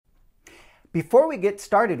Before we get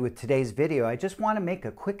started with today's video, I just want to make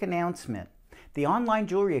a quick announcement. The Online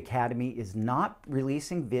Jewelry Academy is not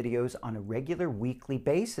releasing videos on a regular weekly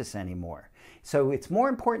basis anymore. So it's more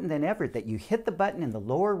important than ever that you hit the button in the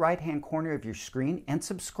lower right-hand corner of your screen and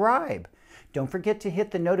subscribe. Don't forget to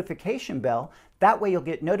hit the notification bell. That way you'll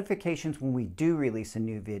get notifications when we do release a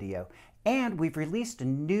new video. And we've released a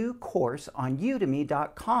new course on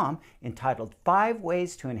udemy.com entitled 5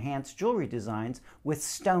 Ways to Enhance Jewelry Designs with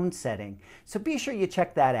Stone Setting. So be sure you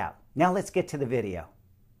check that out. Now let's get to the video.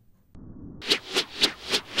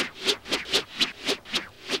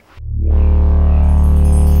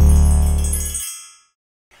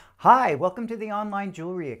 Hi, welcome to the Online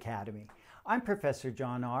Jewelry Academy. I'm Professor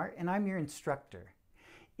John Ahr and I'm your instructor.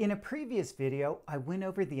 In a previous video, I went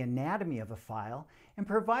over the anatomy of a file and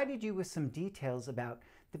provided you with some details about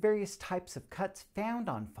the various types of cuts found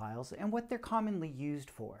on files and what they're commonly used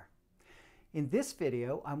for. In this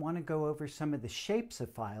video, I want to go over some of the shapes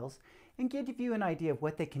of files and give you an idea of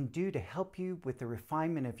what they can do to help you with the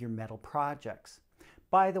refinement of your metal projects.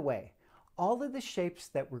 By the way, all of the shapes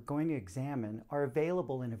that we're going to examine are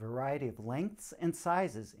available in a variety of lengths and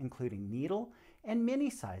sizes, including needle and mini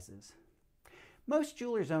sizes. Most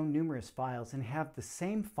jewelers own numerous files and have the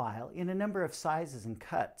same file in a number of sizes and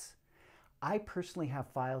cuts. I personally have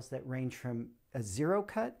files that range from a 0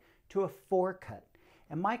 cut to a 4 cut,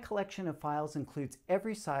 and my collection of files includes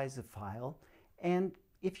every size of file, and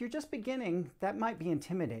if you're just beginning, that might be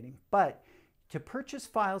intimidating, but to purchase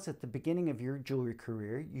files at the beginning of your jewelry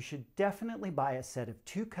career, you should definitely buy a set of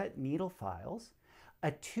 2-cut needle files,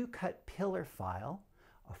 a 2-cut pillar file,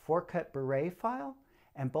 a 4-cut Barrette file,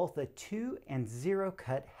 and both a 2 and 0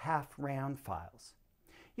 cut half round files.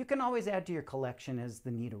 You can always add to your collection as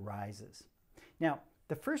the need arises. Now,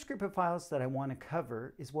 the first group of files that I want to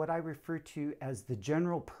cover is what I refer to as the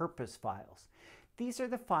general purpose files. These are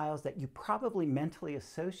the files that you probably mentally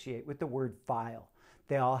associate with the word file.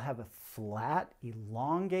 They all have a flat,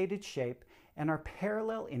 elongated shape and are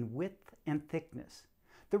parallel in width and thickness.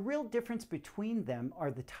 The real difference between them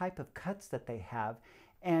are the type of cuts that they have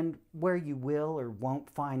and where you will or won't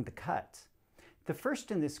find the cuts. The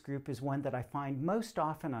first in this group is one that I find most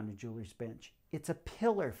often on a jeweler's bench. It's a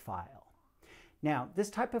pillar file. Now,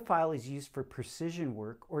 this type of file is used for precision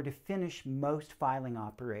work or to finish most filing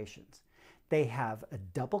operations. They have a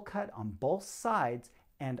double cut on both sides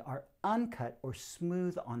and are uncut or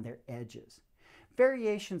smooth on their edges.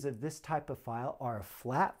 Variations of this type of file are a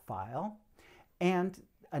flat file, and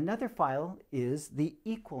another file is the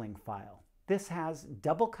equaling file. This has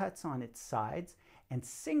double cuts on its sides and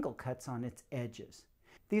single cuts on its edges.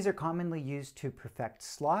 These are commonly used to perfect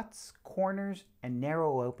slots, corners, and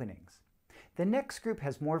narrow openings. The next group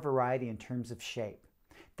has more variety in terms of shape.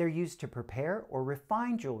 They're used to prepare or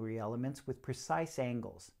refine jewelry elements with precise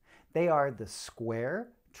angles. They are the square,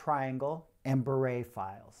 triangle, and Barrette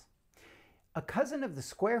files. A cousin of the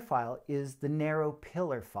square file is the narrow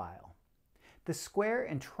pillar file. The square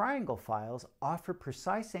and triangle files offer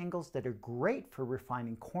precise angles that are great for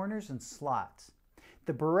refining corners and slots.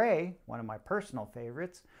 The Barrette, one of my personal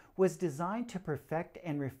favorites, was designed to perfect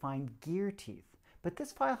and refine gear teeth, but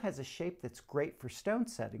this file has a shape that's great for stone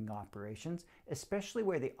setting operations, especially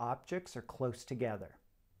where the objects are close together.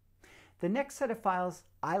 The next set of files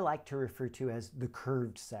I like to refer to as the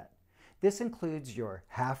curved set. This includes your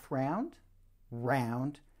half round,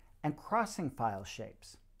 round, and crossing file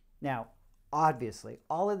shapes. Now, obviously,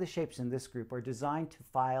 all of the shapes in this group are designed to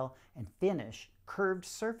file and finish curved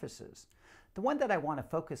surfaces. The one that I want to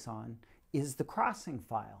focus on is the crossing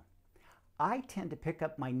file. I tend to pick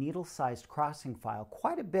up my needle-sized crossing file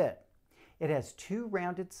quite a bit. It has 2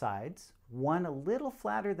 rounded sides, one a little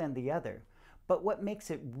flatter than the other, but what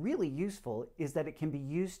makes it really useful is that it can be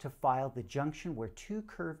used to file the junction where 2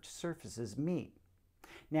 curved surfaces meet.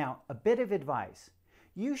 Now, a bit of advice.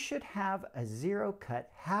 You should have a 0 cut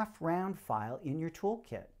half round file in your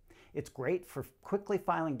toolkit. It's great for quickly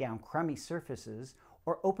filing down crummy surfaces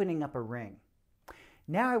or opening up a ring.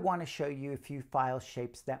 Now I want to show you a few file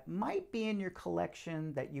shapes that might be in your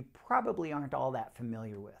collection that you probably aren't all that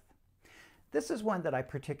familiar with. This is one that I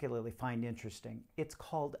particularly find interesting. It's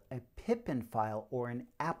called a pippin file or an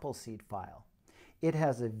appleseed file. It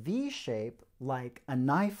has a V shape like a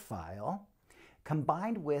knife file,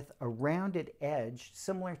 combined with a rounded edge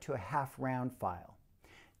similar to a half round file.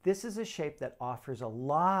 This is a shape that offers a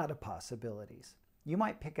lot of possibilities. You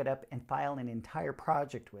might pick it up and file an entire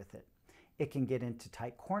project with it. It can get into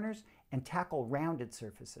tight corners and tackle rounded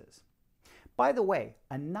surfaces. By the way,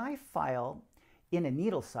 a knife file in a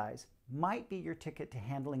needle size might be your ticket to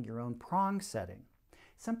handling your own prong setting.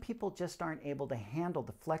 Some people just aren't able to handle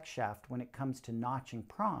the flex shaft when it comes to notching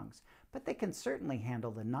prongs, but they can certainly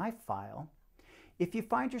handle the knife file. If you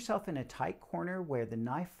find yourself in a tight corner where the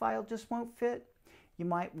knife file just won't fit, you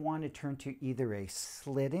might want to turn to either a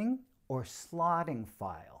slitting or slotting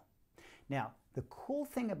file. Now, the cool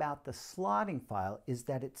thing about the slotting file is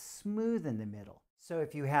that it's smooth in the middle. So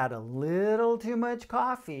if you had a little too much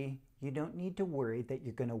coffee, you don't need to worry that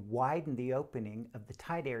you're going to widen the opening of the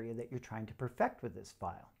tight area that you're trying to perfect with this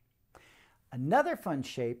file. Another fun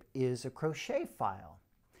shape is a crochet file.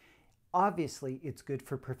 Obviously, it's good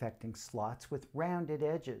for perfecting slots with rounded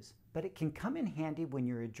edges, but it can come in handy when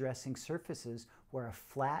you're addressing surfaces where a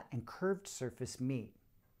flat and curved surface meet.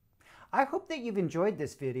 I hope that you've enjoyed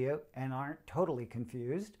this video and aren't totally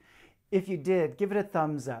confused. If you did, give it a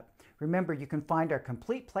thumbs up. Remember, you can find our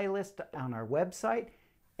complete playlist on our website,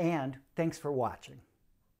 and thanks for watching.